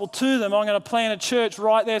gospel to them. I'm going to plant a church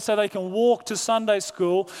right there so they can walk to Sunday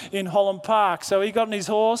school in Holland Park. So he got on his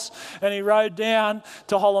horse and he rode down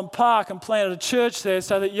to Holland Park and planted a church there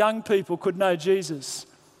so that young people could know Jesus.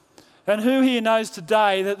 And who here knows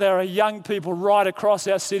today that there are young people right across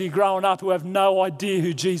our city growing up who have no idea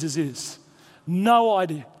who Jesus is? No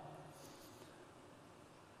idea.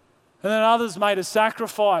 And then others made a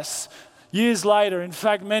sacrifice years later. In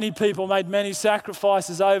fact, many people made many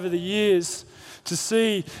sacrifices over the years to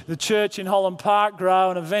see the church in Holland Park grow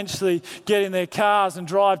and eventually get in their cars and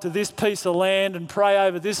drive to this piece of land and pray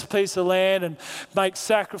over this piece of land and make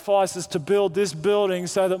sacrifices to build this building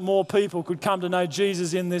so that more people could come to know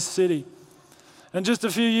Jesus in this city. And just a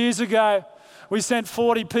few years ago, we sent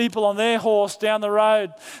 40 people on their horse down the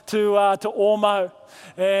road to Ormeau.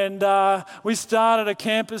 And we started a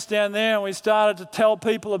campus down there, and we started to tell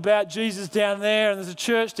people about Jesus down there. And there's a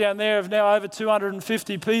church down there of now over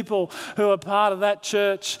 250 people who are part of that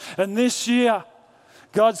church. And this year,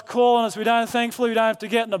 God's calling us. Thankfully, we don't have to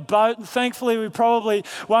get in a boat. And thankfully, we probably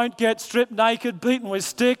won't get stripped naked, beaten with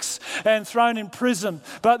sticks, and thrown in prison.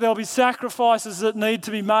 But there'll be sacrifices that need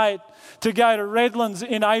to be made to go to Redlands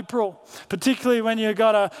in April, particularly when you've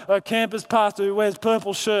got a campus pastor who wears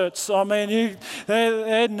purple shirts. I mean,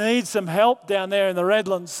 they need some help down there in the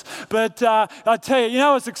Redlands. But I tell you,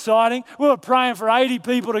 what's exciting? We were praying for 80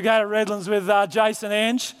 people to go to Redlands with Jason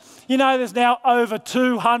Ange. There's now over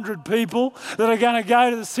 200 people that are going to go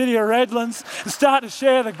to the city of Redlands and start to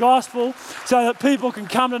share the gospel so that people can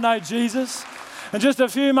come to know Jesus. And just a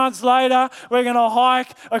few months later, we're going to hike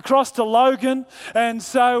across to Logan. And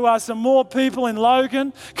so some more people in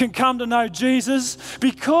Logan can come to know Jesus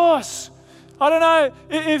because, I don't know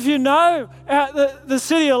if you know, the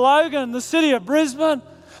city of Logan, the city of Brisbane,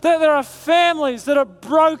 there are families that are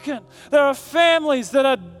broken. There are families that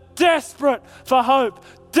are desperate for hope,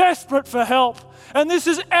 desperate for help. And this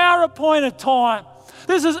is our appointed time.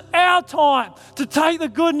 This is our time to take the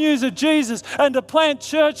good news of Jesus and to plant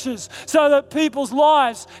churches so that people's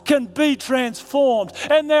lives can be transformed.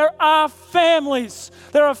 And there are families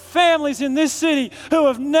in this city who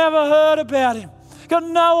have never heard about him, got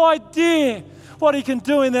no idea what he can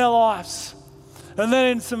do in their lives. And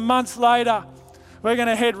then some months later, we're going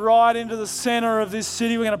to head right into the centre of this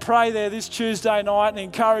city. We're going to pray there this Tuesday night and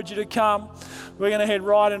encourage you to come. We're going to head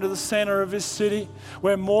right into the centre of this city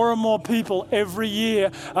where more and more people every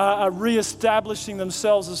year are re-establishing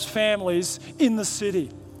themselves as families in the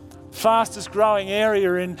city. Fastest growing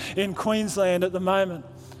area in Queensland at the moment,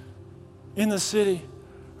 in the city.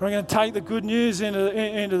 We're going to take the good news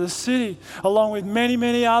into the city along with many,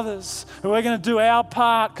 many others. And we're going to do our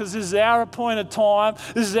part because this is our appointed time.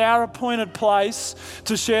 This is our appointed place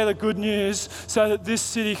to share the good news so that this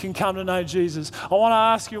city can come to know Jesus. I want to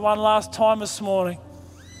ask you one last time this morning.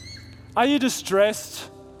 Are you distressed?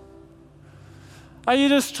 Are you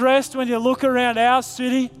distressed when you look around our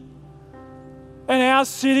city? And our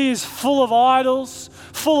city is full of idols,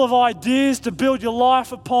 full of ideas to build your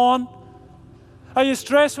life upon. Are you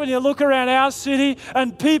stressed when you look around our city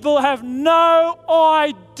and people have no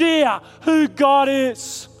idea who God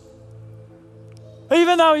is?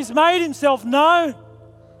 Even though he's made himself known.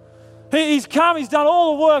 He's come, he's done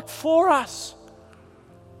all the work for us.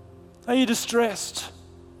 Are you distressed?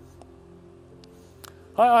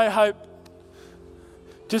 I hope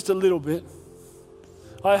just a little bit.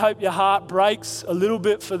 I hope your heart breaks a little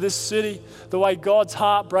bit for this city, the way God's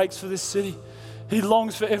heart breaks for this city. He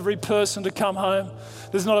longs for every person to come home.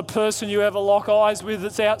 There's not a person you ever lock eyes with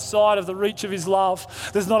that's outside of the reach of his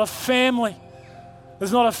love. There's not a family.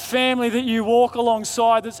 There's not a family that you walk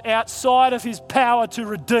alongside that's outside of his power to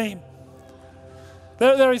redeem.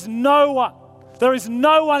 There is no one. There is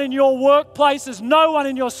no one in your workplace. There's no one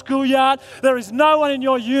in your schoolyard. There is no one in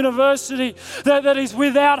your university that is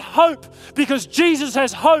without hope, because Jesus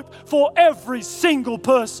has hope for every single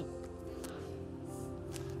person.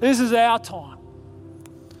 This is our time.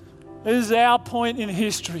 This is our point in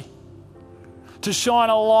history to shine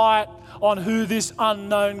a light on who this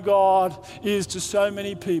unknown God is to so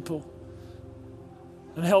many people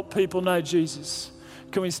and help people know Jesus.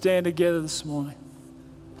 Can we stand together this morning?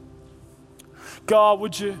 God,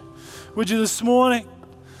 would you this morning,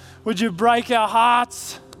 would you break our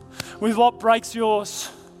hearts with what breaks yours?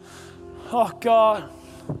 Oh God,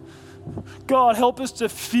 help us to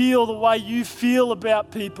feel the way you feel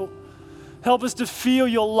about people. Help us to feel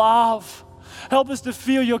your love. Help us to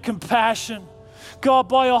feel your compassion. God,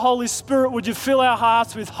 by your Holy Spirit, would you fill our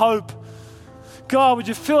hearts with hope? God, would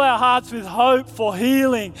you fill our hearts with hope for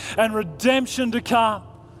healing and redemption to come?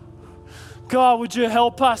 God, would you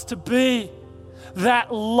help us to be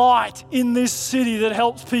that light in this city that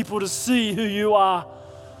helps people to see who you are?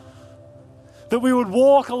 That we would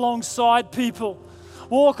walk alongside people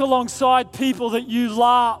that you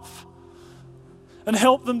love and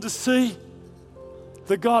help them to see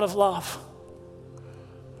the God of love.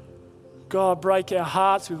 God, break our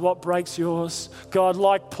hearts with what breaks yours. God,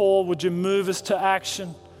 like Paul, would you move us to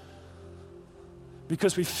action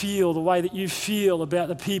because we feel the way that you feel about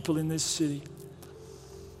the people in this city.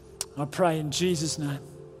 I pray in Jesus' name.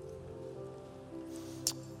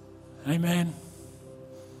 Amen.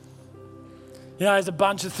 You know, there's a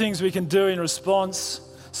bunch of things we can do in response.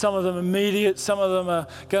 Some of them immediate, some of them are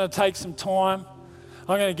going to take some time.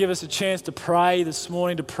 I'm going to give us a chance to pray this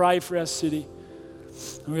morning, to pray for our city.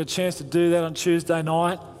 And we got a chance to do that on Tuesday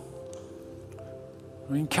night.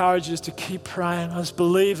 We encourage you just to keep praying. I just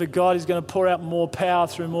believe that God is going to pour out more power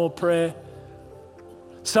through more prayer.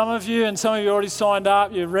 Some of you already signed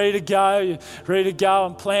up. You're ready to go. You're ready to go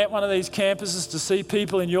and plant one of these campuses to see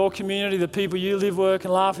people in your community, the people you live, work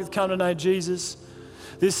and laugh with, come to know Jesus.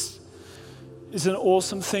 This is an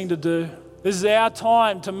awesome thing to do. This is our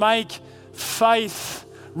time to make faith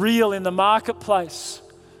real in the marketplace.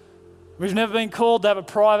 We've never been called to have a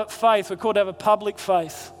private faith. We're called to have a public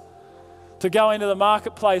faith, to go into the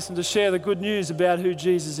marketplace and to share the good news about who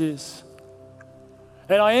Jesus is.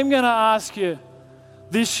 And I am going to ask you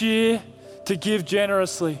this year to give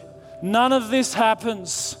generously. None of this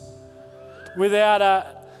happens without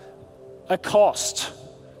a cost.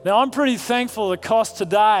 Now, I'm pretty thankful the cost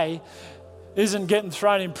today isn't getting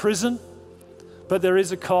thrown in prison, but there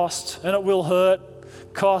is a cost, and it will hurt.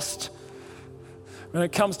 Cost, when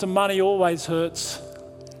it comes to money, always hurts.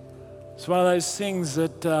 It's one of those things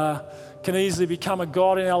that can easily become a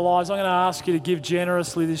God in our lives. I'm going to ask you to give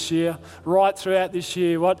generously this year, right throughout this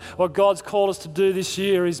year. What God's called us to do this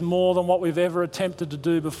year is more than what we've ever attempted to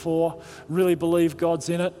do before. Really believe God's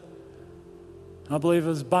in it. I believe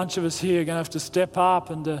there's a bunch of us here are going to have to step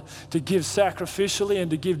up and to give sacrificially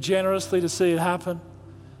and to give generously to see it happen.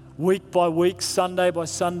 Week by week, Sunday by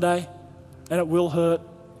Sunday, and it will hurt.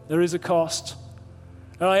 There is a cost.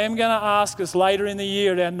 And I am going to ask us later in the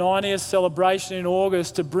year at our 90th celebration in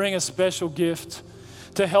August to bring a special gift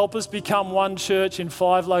to help us become one church in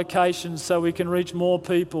 5 locations so we can reach more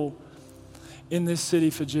people in this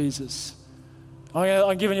city for Jesus.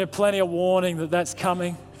 I'm giving you plenty of warning that that's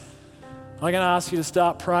coming. I'm going to ask you to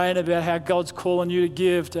start praying about how God's calling you to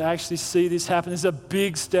give to actually see this happen. This is a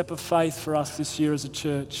big step of faith for us this year as a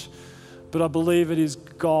church. But I believe it is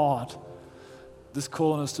God that's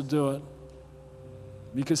calling us to do it,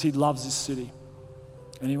 because he loves this city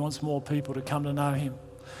and he wants more people to come to know him.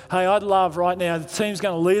 Hey, I'd love right now, the team's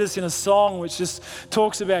going to lead us in a song which just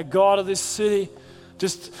talks about God of this city,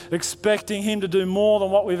 just expecting him to do more than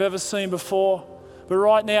what we've ever seen before. But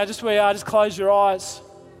right now, just where you are, just close your eyes.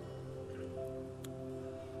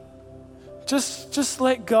 Just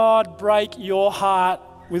let God break your heart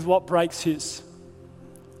with what breaks his.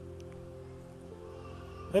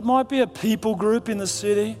 It might be a people group in the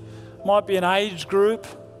city. Might be an age group,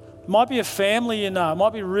 might be a family you know, it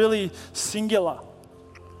might be really singular.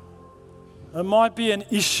 It might be an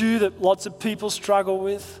issue that lots of people struggle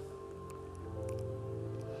with.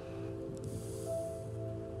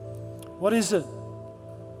 What is it?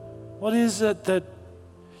 What is it that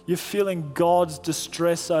you're feeling God's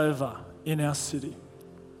distress over in our city?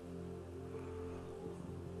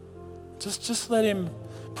 Just let him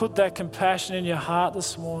put that compassion in your heart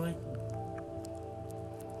this morning.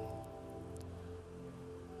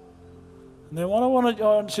 And then what I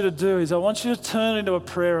want you to do is I want you to turn into a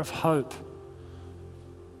prayer of hope.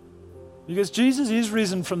 Because Jesus is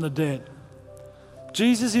risen from the dead.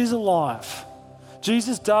 Jesus is alive.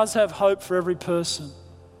 Jesus does have hope for every person.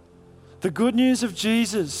 The good news of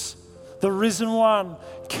Jesus, the risen one,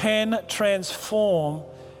 can transform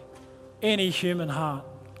any human heart.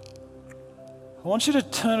 I want you to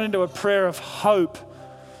turn it into a prayer of hope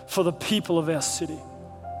for the people of our city.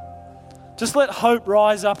 Just let hope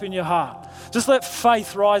rise up in your heart. Just let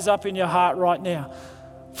faith rise up in your heart right now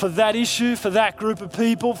for that issue, for that group of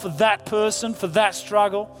people, for that person, for that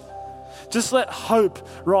struggle. Just let hope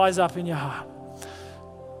rise up in your heart.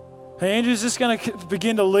 Hey, Andrew's just going to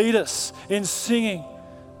begin to lead us in singing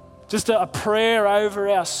just a prayer over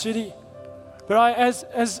our city. But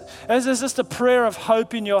as there's just a prayer of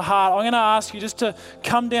hope in your heart, I'm going to ask you just to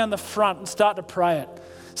come down the front and start to pray it.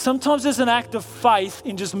 Sometimes there's an act of faith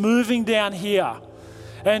in just moving down here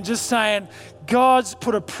and just saying, God's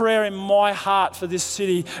put a prayer in my heart for this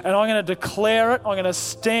city, and I'm going to declare it, I'm going to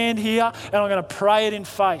stand here, and I'm going to pray it in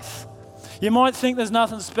faith. You might think there's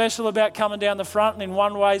nothing special about coming down the front, and in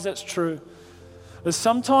one way that's true. But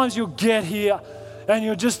sometimes you'll get here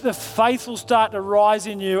and the faith will start to rise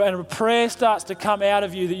in you, and a prayer starts to come out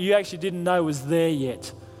of you that you actually didn't know was there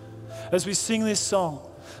yet. As we sing this song,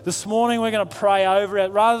 this morning we're going to pray over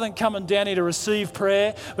it. Rather than coming down here to receive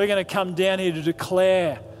prayer, we're going to come down here to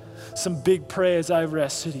declare some big prayers over our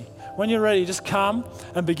city. When you're ready, just come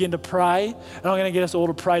and begin to pray. And I'm going to get us all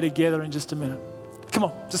to pray together in just a minute. Come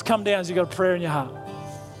on, just come down as you've got a prayer in your heart.